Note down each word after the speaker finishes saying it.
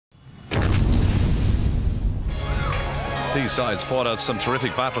These sides fought out some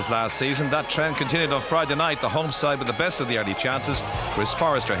terrific battles last season. That trend continued on Friday night. The home side with the best of the early chances. Chris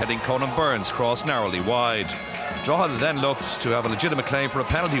Forrester heading Conan Byrne's cross narrowly wide. Drogheda then looked to have a legitimate claim for a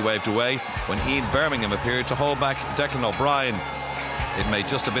penalty waved away when Bermingham appeared to hold back Declan O'Brien. It may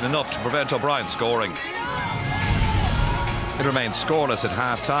just have been enough to prevent O'Brien scoring. It remained scoreless at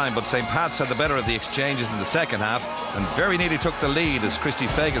half-time, but St Pat's had the better of the exchanges in the second half and very nearly took the lead as Christy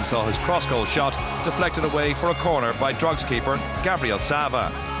Fagan saw his cross-goal shot deflected away for a corner by Drogh's keeper Gabriel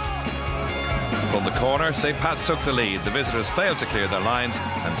Sava. From the corner, St Pat's took the lead. The visitors failed to clear their lines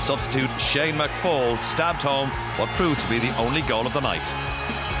and substitute Shane McFaul stabbed home what proved to be the only goal of the night.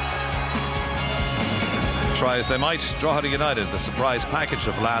 Try as they might, Drogheda United, the surprise package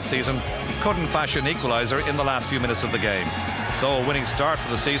of last season, couldn't fashion an equaliser in the last few minutes of the game. So a winning start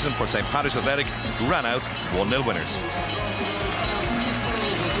for the season for St Patrick's Athletic, who ran out 1-0 winners.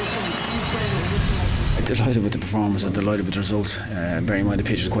 Delighted with the performance and delighted with the result. Bearing in mind the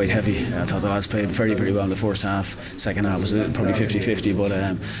pitch was quite heavy. I thought the lads played very, very well in the first half. Second half was probably 50-50,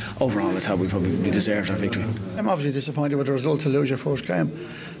 but overall I thought we probably deserved our victory. I'm obviously disappointed with the result to lose your first game,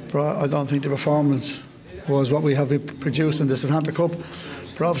 but I don't think the performance was what we have been produced in the Southampton Cup.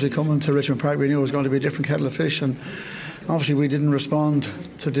 But obviously coming to Richmond Park we knew it was going to be a different kettle of fish, and obviously we didn't respond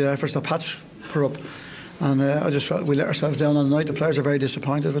to the efforts that Pats put up, and I just felt we let ourselves down on the night. The players are very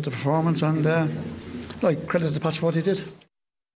disappointed with the performance, and credit to Pats for what he did.